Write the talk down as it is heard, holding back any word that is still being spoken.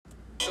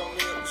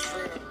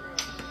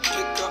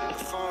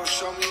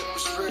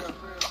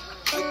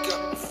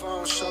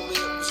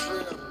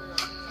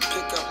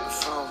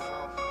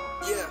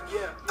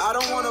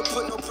don't want to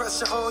put no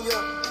pressure on you.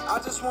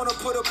 I just want to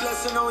put a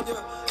blessing on you.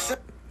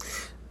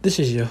 This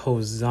is your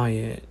host,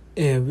 Zion,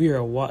 and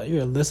you're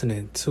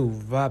listening to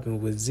Vibing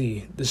with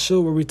Z, the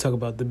show where we talk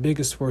about the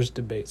biggest sports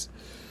debates.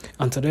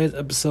 On today's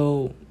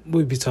episode,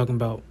 we'll be talking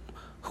about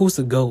who's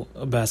the GOAT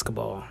of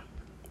basketball.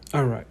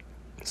 All right,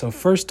 so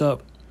first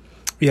up,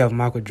 we have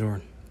Michael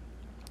Jordan.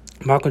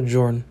 Michael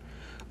Jordan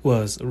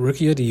was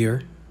Rookie of the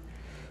Year,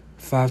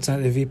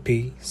 5-time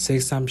MVP,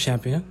 6-time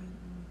champion,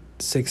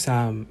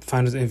 6-time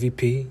Finals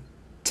MVP,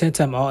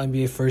 10-time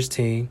All-NBA First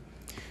Team,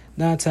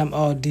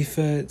 9-time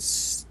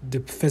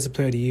Defensive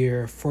Player of the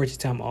Year,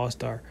 14-time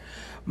All-Star.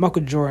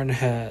 Michael Jordan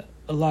had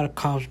a lot of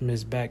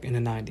accomplishments back in the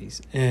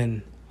 90s.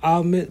 And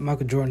I'll admit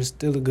Michael Jordan is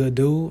still a good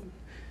dude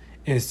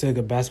and still a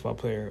good basketball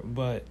player.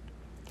 But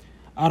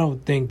I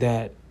don't think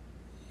that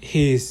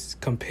he's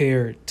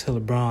compared to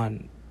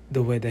LeBron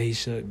the way that he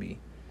should be.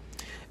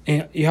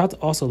 And you have to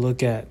also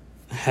look at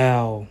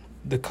how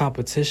the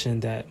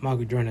competition that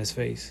Michael Jordan has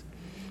faced.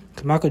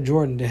 Because Michael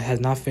Jordan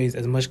has not faced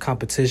as much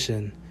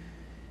competition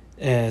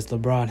as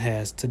LeBron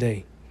has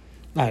today.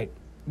 Like,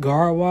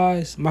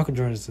 guard-wise, Michael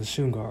Jordan is a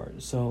shooting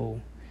guard.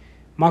 So,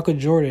 Michael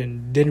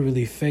Jordan didn't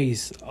really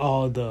face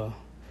all the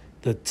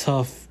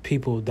tough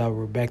people that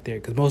were back there.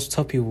 Because most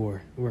tough people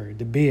were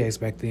the bigs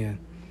back then.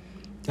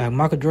 Like,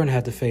 Michael Jordan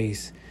had to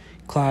face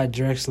Clyde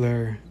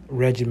Drexler,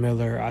 Reggie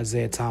Miller,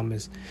 Isaiah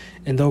Thomas.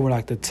 And those were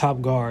like the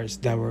top guards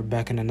that were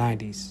back in the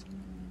 90s.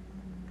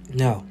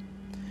 Now,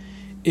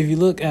 if you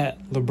look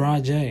at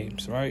LeBron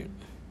James, right?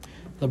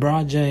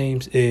 LeBron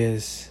James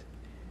is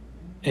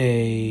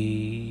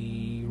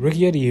a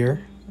Rookie of the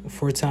Year,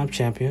 4-time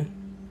champion,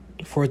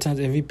 4 times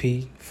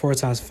MVP, 4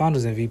 times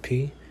Finals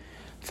MVP,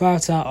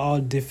 5-time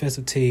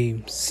All-Defensive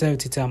Team,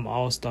 17-time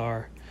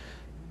All-Star,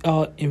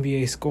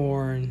 All-NBA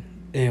scoring,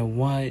 and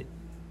one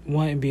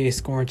NBA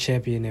scoring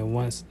champion and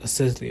 1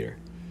 assist leader.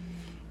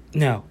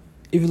 Now,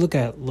 if you look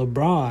at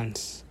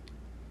LeBron's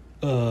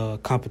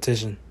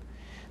competition,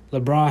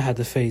 LeBron had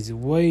to face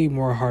way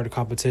more harder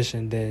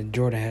competition than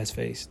Jordan has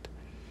faced.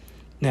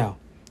 Now,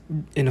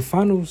 in the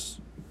finals,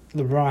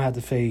 LeBron had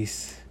to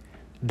face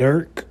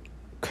Dirk,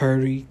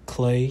 Curry,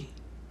 Clay,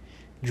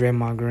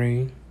 Draymond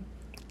Green,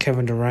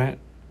 Kevin Durant.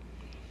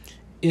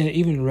 And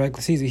even in the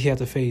regular season, he had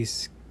to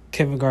face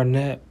Kevin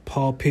Garnett,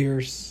 Paul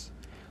Pierce,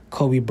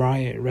 Kobe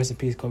Bryant. Rest in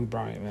peace, Kobe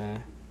Bryant,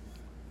 man.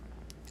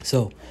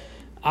 So,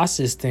 I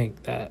just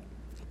think that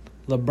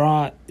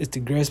LeBron is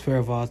the greatest player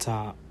of all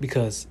time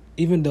because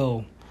even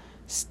though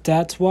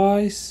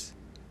stats-wise,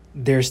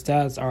 there's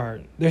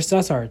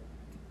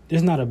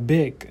not a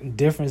big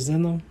difference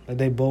in them. Like,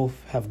 they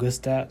both have good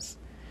stats.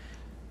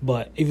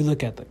 But if you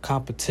look at the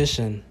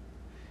competition,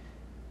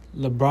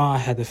 LeBron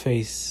had to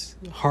face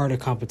harder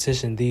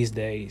competition these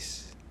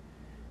days.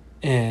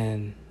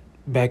 And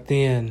back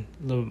then,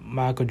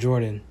 Michael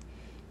Jordan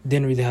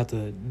didn't really have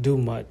to do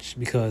much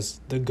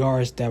because the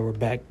guards that were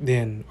back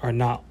then are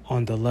not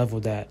on the level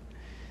that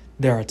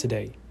they are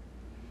today.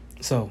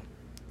 So,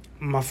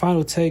 my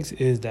final takes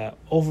is that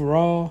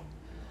overall,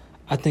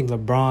 I think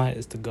LeBron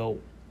is the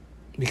GOAT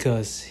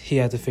because he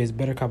had to face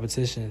better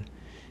competition.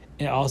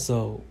 And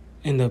also,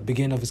 in the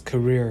beginning of his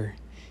career,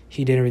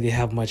 he didn't really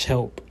have much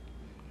help.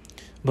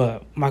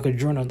 But Michael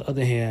Jordan, on the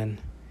other hand,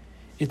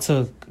 it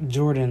took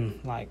Jordan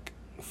like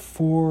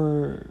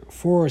 4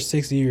 or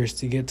 6 years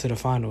to get to the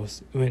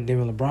finals. When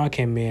LeBron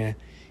came in,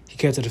 he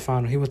got to the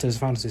final. He went to the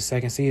finals his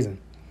second season.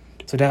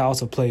 So that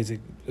also plays a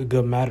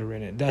good matter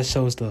in it. That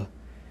shows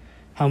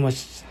how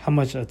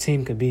much a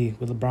team could be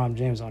with LeBron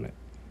James on it.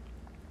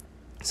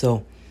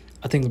 So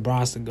I think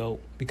LeBron's the GOAT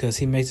because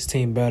he makes his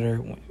team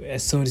better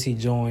as soon as he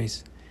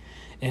joins.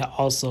 And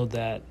also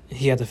that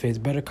he had to face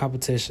better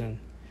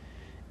competition.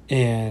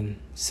 And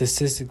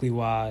statistically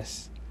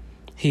wise,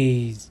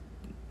 his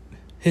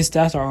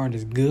stats aren't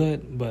as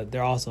good, but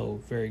they're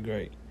also very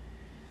great.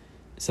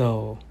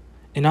 So,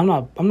 and I'm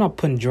not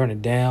putting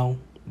Jordan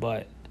down,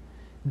 but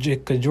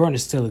because Jordan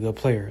is still a good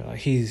player. Like,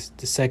 he's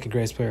the second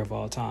greatest player of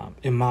all time,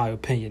 in my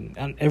opinion.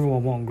 And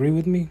everyone won't agree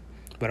with me,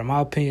 but in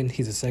my opinion,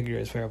 he's the second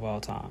greatest player of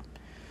all time.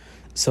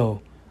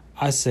 So,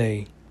 I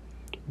say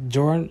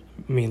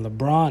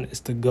LeBron is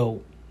the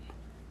GOAT,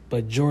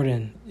 but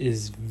Jordan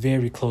is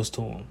very close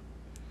to him.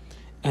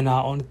 And the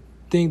only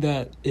thing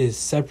that is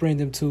separating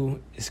them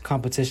two is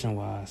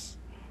competition-wise.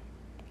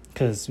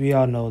 Because we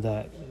all know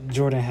that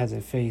Jordan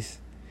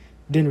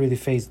didn't really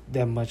face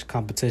that much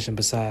competition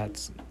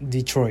besides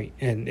Detroit.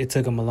 And it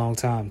took him a long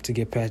time to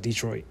get past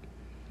Detroit.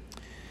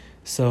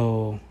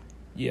 So,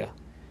 yeah.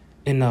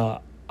 And I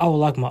would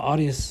like my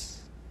audience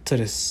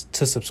to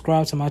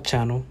subscribe to my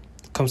channel.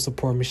 Come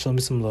support me, show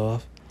me some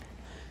love.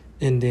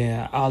 And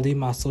then I'll leave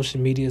my social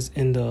medias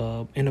in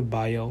the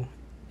bio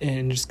and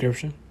in the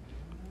description.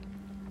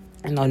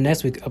 And on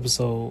next week's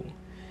episode,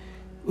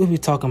 we'll be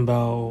talking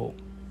about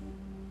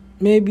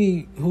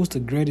maybe who's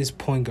the greatest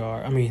point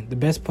guard. The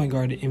best point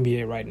guard in the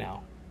NBA right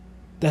now.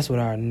 That's what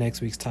our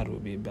next week's title will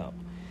be about.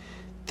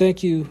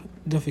 Thank you.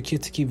 Don't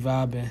forget to keep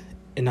vibing,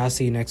 and I'll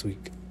see you next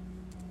week.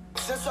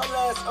 Since our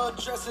last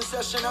undressing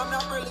session, I'm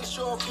not really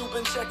sure if you've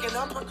been checking.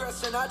 I'm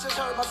progressing. I just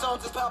heard my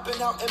songs is popping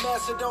out in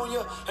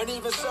Macedonia and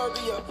even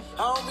Serbia.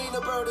 I don't mean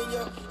to burden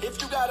you. If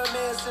you got a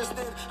man since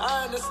then,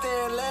 I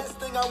understand. Last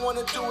thing I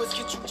wanna do is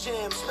get you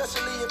jammed,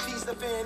 especially if he's the fan.